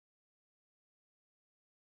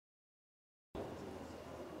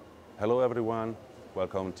Hello everyone,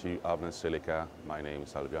 welcome to Silica. My name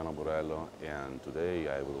is Alviano Borello, and today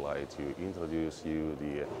I would like to introduce you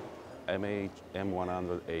the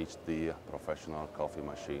M100 HD professional coffee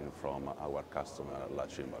machine from our customer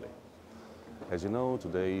Cimbali. As you know,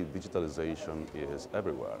 today digitalization is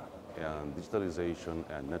everywhere, and digitalization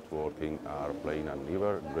and networking are playing an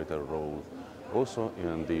ever greater role also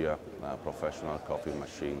in the professional coffee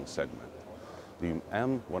machine segment. The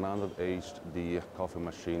M100 HD coffee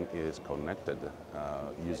machine is connected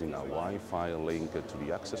using a Wi-Fi link to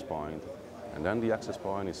the access point, and then the access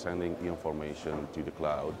point is sending information to the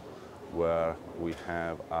cloud, where we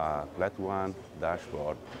have a Plat1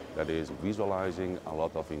 dashboard that is visualizing a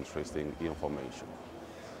lot of interesting information.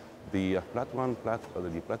 The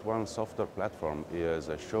Plat1 software platform is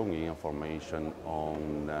showing information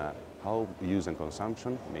on how use and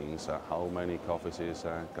consumption, means how many coffees,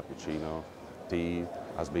 cappuccino, tea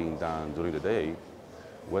has been done during the day,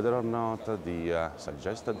 whether or not the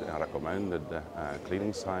suggested and recommended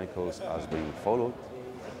cleaning cycles has been followed,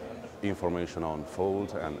 information on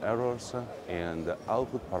faults and errors, and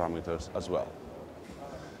output parameters as well.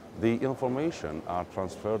 The information are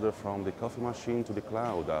transferred from the coffee machine to the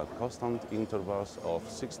cloud at constant intervals of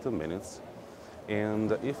 60 minutes, and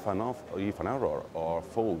if an error or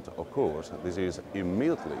fault occurs, this is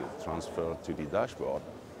immediately transferred to the dashboard,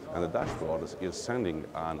 and the dashboard is sending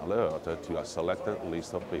an alert to a selected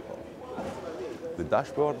list of people. The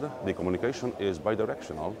dashboard, the communication is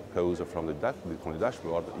bidirectional, because from the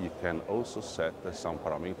dashboard you can also set some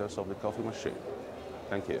parameters of the coffee machine.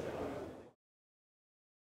 Thank you.